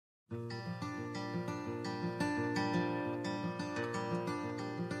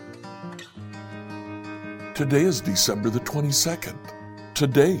Today is December the 22nd.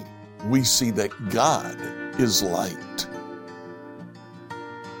 Today, we see that God is light.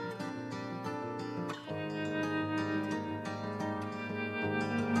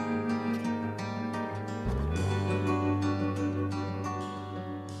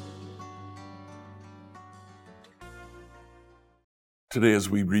 Today, as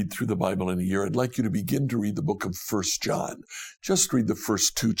we read through the Bible in a year, I'd like you to begin to read the book of 1 John. Just read the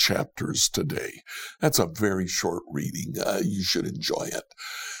first 2 chapters today. That's a very short reading. You should enjoy it.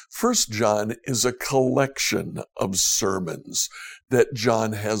 1 John is a collection of sermons that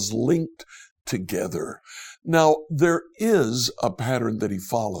John has linked together. Now, there is a pattern that he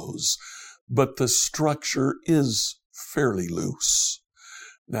follows, but the structure is fairly loose.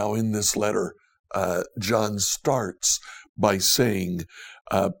 Now, in this letter, John starts by saying,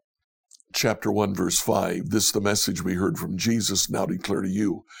 chapter 1, verse 5, this is the message we heard from Jesus, now declare to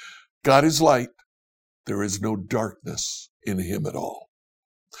you. God is light. There is no darkness in him at all.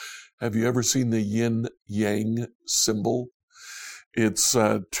 Have you ever seen the yin-yang symbol? It's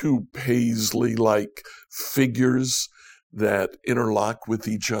 2 paisley-like figures that interlock with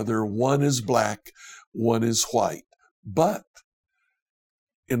each other. One is black, one is white. But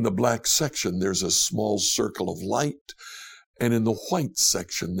in the black section, there's a small circle of light. And in the white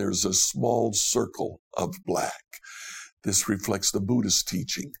section, there's a small circle of black. This reflects the Buddhist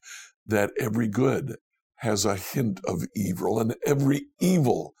teaching that every good has a hint of evil, and every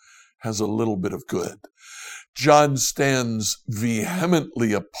evil has a little bit of good. John stands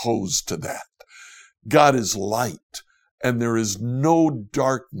vehemently opposed to that. God is light, and there is no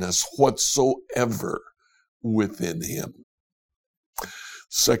darkness whatsoever within him.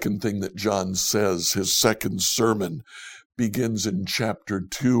 Second thing that John says, his second sermon, begins in chapter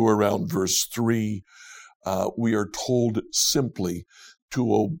 2, around verse 3. We are told simply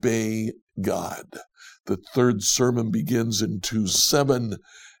to obey God. The third sermon begins in 2:7,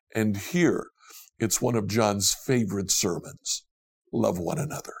 and here it's one of John's favorite sermons. Love one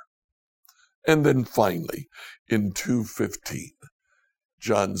another. And then finally, in 2:15,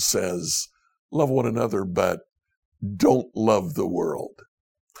 John says, love one another, but don't love the world.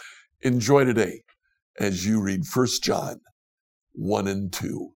 Enjoy today as you read 1 John 1 and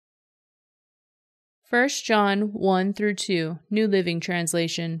 2. 1 John 1 through 2, New Living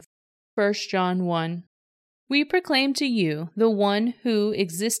Translation. 1 John 1. We proclaim to you the one who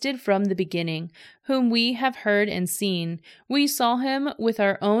existed from the beginning, whom we have heard and seen. We saw him with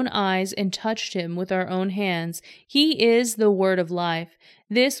our own eyes and touched him with our own hands. He is the word of life.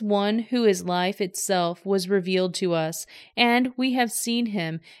 This one who is life itself was revealed to us, and we have seen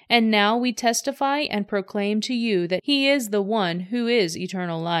him, and now we testify and proclaim to you that he is the one who is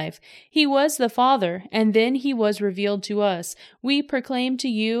eternal life. He was the Father, and then he was revealed to us. We proclaim to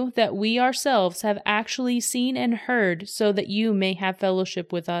you that we ourselves have actually seen and heard, so that you may have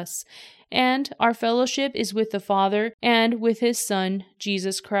fellowship with us. And our fellowship is with the Father and with his Son,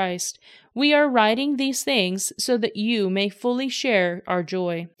 Jesus Christ. We are writing these things so that you may fully share our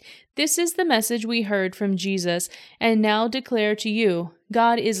joy. This is the message we heard from Jesus and now declare to you.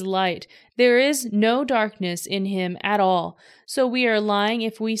 God is light. There is no darkness in him at all. So we are lying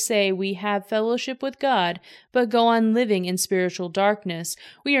if we say we have fellowship with God, but go on living in spiritual darkness.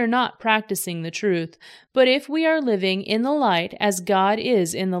 We are not practicing the truth. But if we are living in the light as God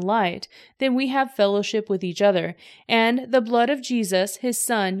is in the light, then we have fellowship with each other, and the blood of Jesus, his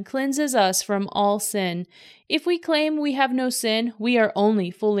Son, cleanses us from all sin. If we claim we have no sin, we are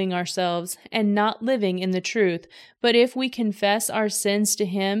only fooling ourselves and not living in the truth. But if we confess our sins to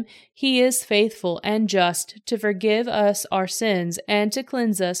him, he is faithful and just to forgive us our sins and to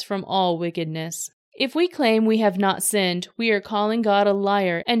cleanse us from all wickedness. If we claim we have not sinned, we are calling God a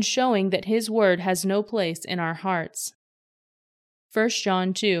liar and showing that his word has no place in our hearts. 1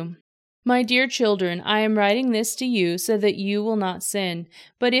 John 2. My dear children, I am writing this to you so that you will not sin.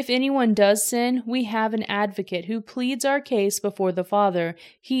 But if anyone does sin, we have an advocate who pleads our case before the Father.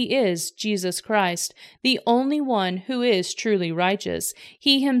 He is Jesus Christ, the only one who is truly righteous.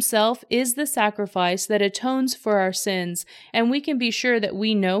 He himself is the sacrifice that atones for our sins, and we can be sure that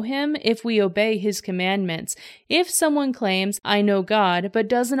we know him if we obey his commandments. If someone claims, I know God, but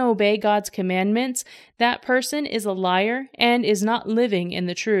doesn't obey God's commandments, that person is a liar and is not living in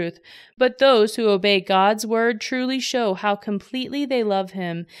the truth. But those who obey God's word truly show how completely they love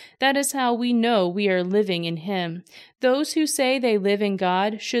Him. That is how we know we are living in Him. Those who say they live in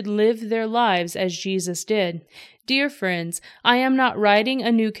God should live their lives as Jesus did. Dear friends, I am not writing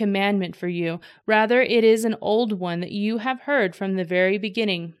a new commandment for you. Rather, it is an old one that you have heard from the very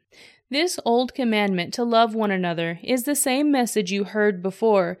beginning. This old commandment to love one another is the same message you heard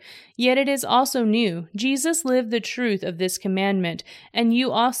before, yet it is also new. Jesus lived the truth of this commandment, and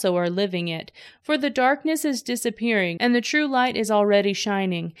you also are living it. For the darkness is disappearing, and the true light is already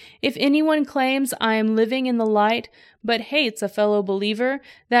shining. If anyone claims, I am living in the light, but hates a fellow believer,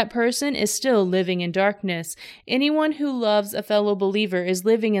 that person is still living in darkness. Anyone who loves a fellow believer is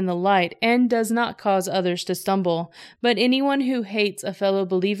living in the light and does not cause others to stumble. But anyone who hates a fellow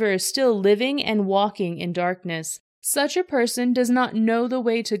believer is still living and walking in darkness. Such a person does not know the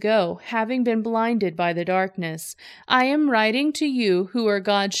way to go, having been blinded by the darkness. I am writing to you who are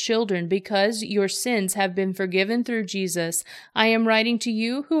God's children because your sins have been forgiven through Jesus. I am writing to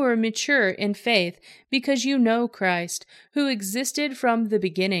you who are mature in faith because you know Christ, who existed from the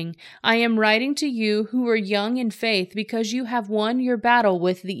beginning. I am writing to you who are young in faith because you have won your battle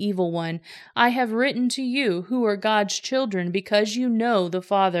with the evil one. I have written to you who are God's children because you know the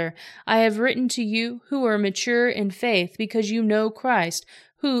Father. I have written to you who are mature in faith because you know Christ,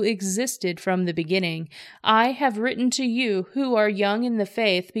 who existed from the beginning. I have written to you who are young in the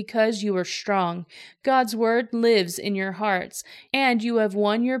faith because you are strong. God's word lives in your hearts, and you have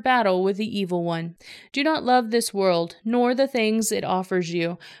won your battle with the evil one. Do not love this world, nor the things it offers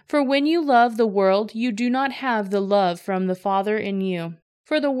you. For when you love the world, you do not have the love from the Father in you.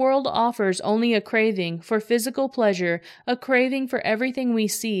 For the world offers only a craving for physical pleasure, a craving for everything we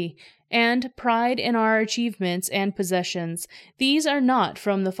see, and pride in our achievements and possessions. These are not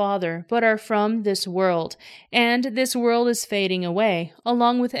from the Father, but are from this world. And this world is fading away,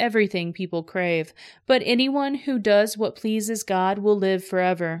 along with everything people crave. But anyone who does what pleases God will live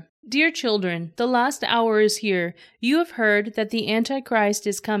forever. Dear children, the last hour is here. You have heard that the Antichrist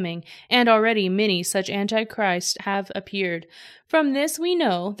is coming, and already many such Antichrists have appeared. From this we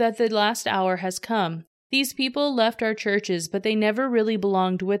know that the last hour has come. These people left our churches, but they never really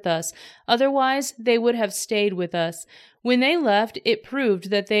belonged with us. Otherwise, they would have stayed with us. When they left, it proved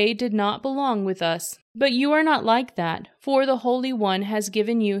that they did not belong with us. But you are not like that, for the Holy One has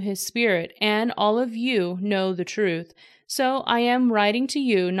given you His Spirit, and all of you know the truth. So I am writing to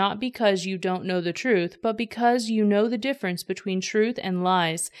you not because you don't know the truth, but because you know the difference between truth and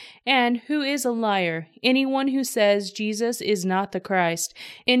lies. And who is a liar? Anyone who says Jesus is not the Christ.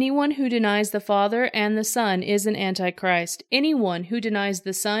 Anyone who denies the Father and the Son is an Antichrist. Anyone who denies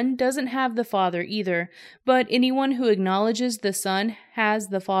the Son doesn't have the Father either. But anyone who acknowledges the Son has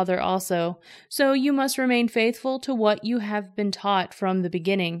the Father also. So you must remain faithful to what you have been taught from the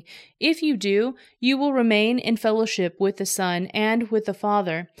beginning. If you do, you will remain in fellowship with the Son and with the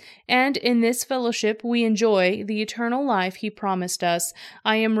Father. And in this fellowship we enjoy the eternal life He promised us.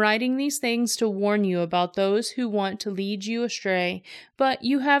 I am writing these things to warn you about those who want to lead you astray. But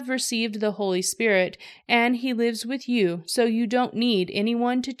you have received the Holy Spirit, and He lives with you, so you don't need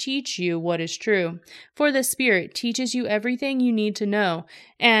anyone to teach you what is true. For the Spirit teaches you everything you need to know,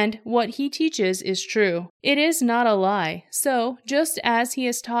 and what He teaches is true. It is not a lie. So, just as He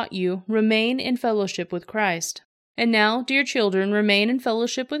has taught you, remain in fellowship with Christ. And now, dear children, remain in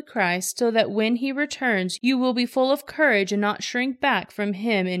fellowship with Christ, so that when He returns, you will be full of courage and not shrink back from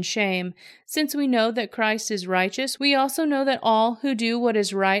Him in shame. Since we know that Christ is righteous, we also know that all who do what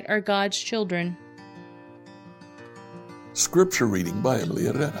is right are God's children. Scripture reading by Emily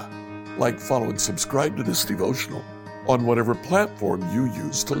Herrera. Like, follow, and subscribe to this devotional on whatever platform you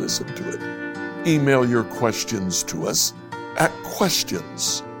use to listen to it. Email your questions to us at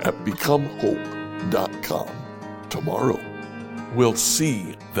questions@becomehope.com. Tomorrow, we'll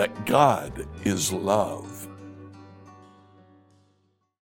see that God is love.